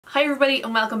Hi everybody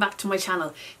and welcome back to my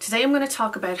channel. Today I'm going to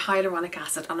talk about hyaluronic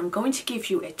acid and I'm going to give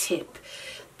you a tip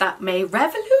that may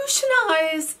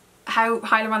revolutionise how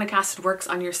hyaluronic acid works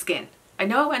on your skin. I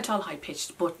know I went all high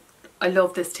pitched, but I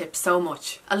love this tip so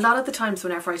much. A lot of the times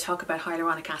whenever I talk about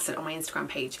hyaluronic acid on my Instagram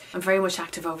page, I'm very much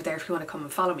active over there if you want to come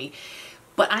and follow me.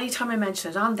 But anytime I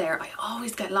mention it on there, I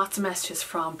always get lots of messages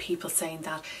from people saying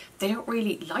that they don't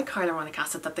really like hyaluronic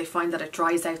acid, that they find that it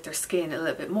dries out their skin a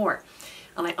little bit more.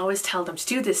 And I always tell them to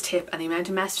do this tip, and the amount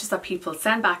of messages that people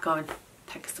send back on,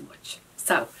 thanks so much.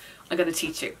 So I'm going to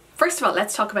teach you. First of all,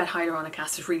 let's talk about hyaluronic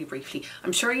acid really briefly.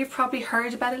 I'm sure you've probably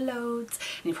heard about it loads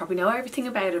and you probably know everything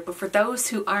about it, but for those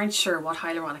who aren't sure what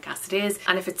hyaluronic acid is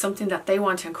and if it's something that they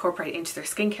want to incorporate into their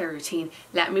skincare routine,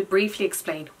 let me briefly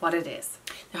explain what it is.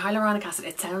 Now, hyaluronic acid,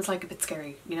 it sounds like a bit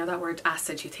scary. You know that word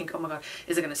acid, you think, oh my god,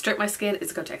 is it going to strip my skin? Is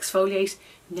it going to exfoliate?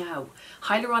 No.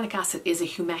 Hyaluronic acid is a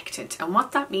humectant, and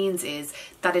what that means is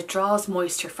that it draws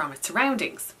moisture from its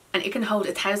surroundings. And it can hold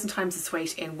 1,000 times its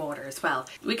weight in water as well.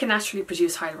 We can naturally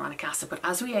produce hyaluronic acid, but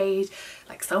as we age,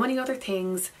 like so many other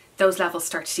things, those levels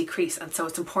start to decrease, and so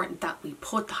it's important that we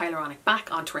put the hyaluronic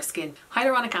back onto our skin.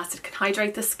 Hyaluronic acid can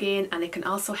hydrate the skin, and it can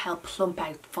also help plump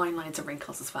out fine lines and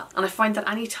wrinkles as well. And I find that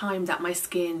any time that my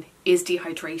skin is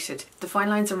dehydrated, the fine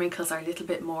lines and wrinkles are a little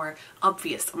bit more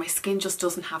obvious and my skin just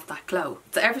doesn't have that glow.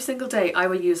 So every single day I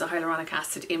will use a hyaluronic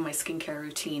acid in my skincare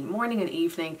routine, morning and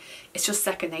evening. It's just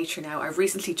second nature now. I've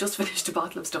recently just finished a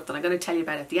bottle of stuff that I'm going to tell you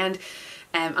about at the end.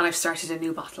 And I've started a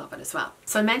new bottle of it as well.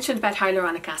 So I mentioned about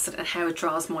hyaluronic acid and how it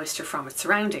draws moisture from its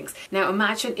surroundings. Now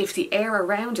imagine if the air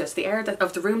around it, the air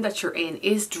of the room that you're in,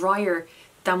 is drier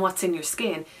than what's in your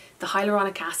skin. The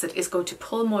hyaluronic acid is going to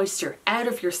pull moisture out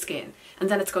of your skin and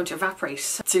then it's going to evaporate.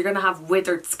 So you're going to have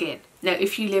withered skin. Now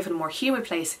if you live in a more humid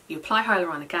place, you apply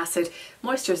hyaluronic acid,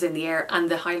 moisture is in the air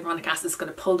and the hyaluronic acid is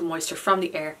going to pull the moisture from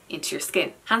the air into your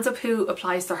skin. Hands up who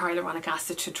applies their hyaluronic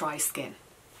acid to dry skin.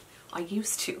 I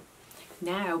used to.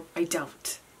 Now I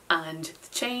don't, and the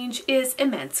change is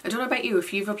immense. I don't know about you,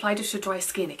 if you've applied it to dry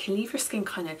skin, it can leave your skin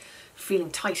kind of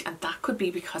feeling tight, and that could be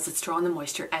because it's drawing the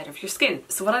moisture out of your skin.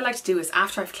 So what I like to do is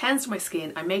after I've cleansed my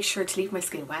skin, I make sure to leave my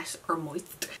skin wet or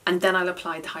moist, and then I'll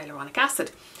apply the hyaluronic acid.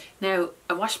 Now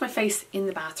I wash my face in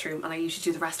the bathroom and I usually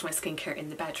do the rest of my skincare in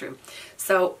the bedroom.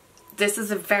 So this is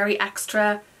a very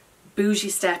extra bougie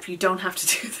step. You don't have to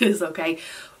do this, okay?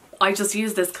 I just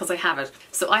use this because I have it.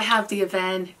 So I have the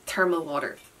Aven thermal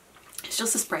water. It's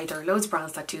just a spray. There are loads of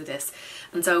brands that do this.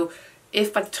 And so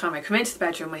if by the time I come into the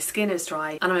bedroom my skin is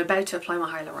dry and I'm about to apply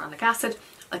my hyaluronic acid,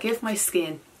 I'll give my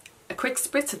skin a quick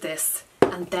spritz of this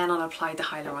and then I'll apply the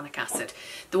hyaluronic acid.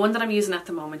 The one that I'm using at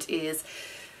the moment is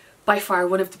by far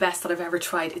one of the best that I've ever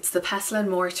tried. It's the Pestle and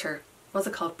Mortar, what's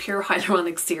it called? Pure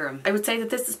Hyaluronic Serum. I would say that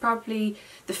this is probably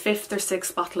the 5th or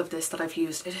 6th bottle of this that I've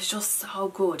used. It is just so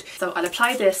good. So I'll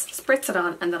apply this, spritz it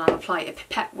on, and then I'll apply a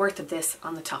pipette worth of this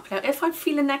on the top. Now if I'm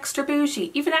feeling extra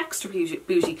bougie, even extra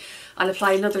bougie, I'll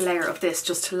apply another layer of this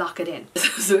just to lock it in.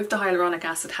 So if the hyaluronic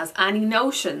acid has any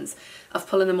notions of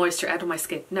pulling the moisture out of my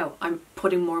skin, no, I'm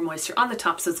putting more moisture on the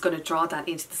top, so it's going to draw that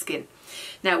into the skin.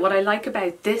 Now what I like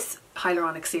about this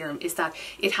hyaluronic serum is that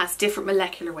it has different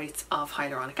molecular weights of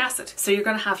hyaluronic acid. So you're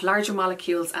going to have larger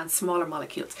molecules and smaller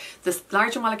molecules. The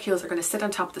larger molecules are going to sit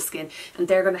on top of the skin and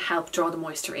they're going to help draw the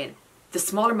moisture in. The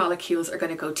smaller molecules are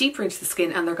going to go deeper into the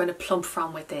skin and they're going to plump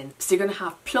from within. So you're going to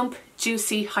have plump,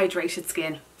 juicy, hydrated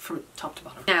skin from top to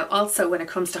bottom. Now also when it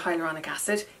comes to hyaluronic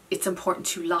acid, it's important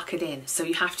to lock it in. So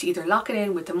you have to either lock it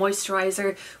in with the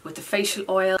moisturiser, with the facial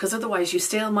oil, because otherwise you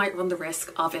still might run the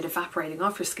risk of it evaporating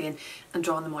off your skin and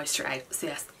drawing the moisture out. So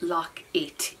yes, lock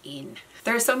it in.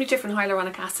 There are so many different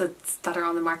hyaluronic acids that are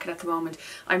on the market at the moment.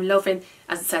 I'm loving,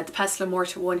 as I said, the Pestle and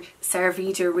Mortar one.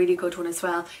 CeraVe do a really good one as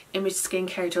well. Image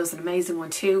Skincare does an amazing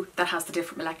one too that has the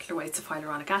different molecular weights of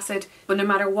hyaluronic acid. But no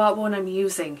matter what one I'm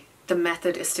using, the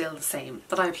method is still the same.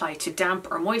 That I apply to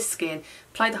damp or moist skin,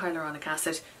 apply the hyaluronic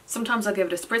acid. Sometimes I'll give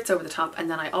it a spritz over the top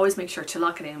and then I always make sure to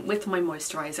lock it in with my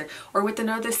moisturiser or with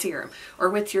another serum or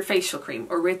with your facial cream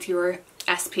or with your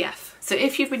SPF. So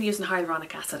if you've been using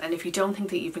hyaluronic acid and if you don't think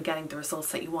that you've been getting the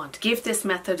results that you want, give this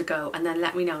method a go and then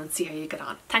let me know and see how you get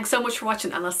on. Thanks so much for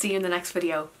watching and I'll see you in the next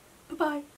video. Bye bye.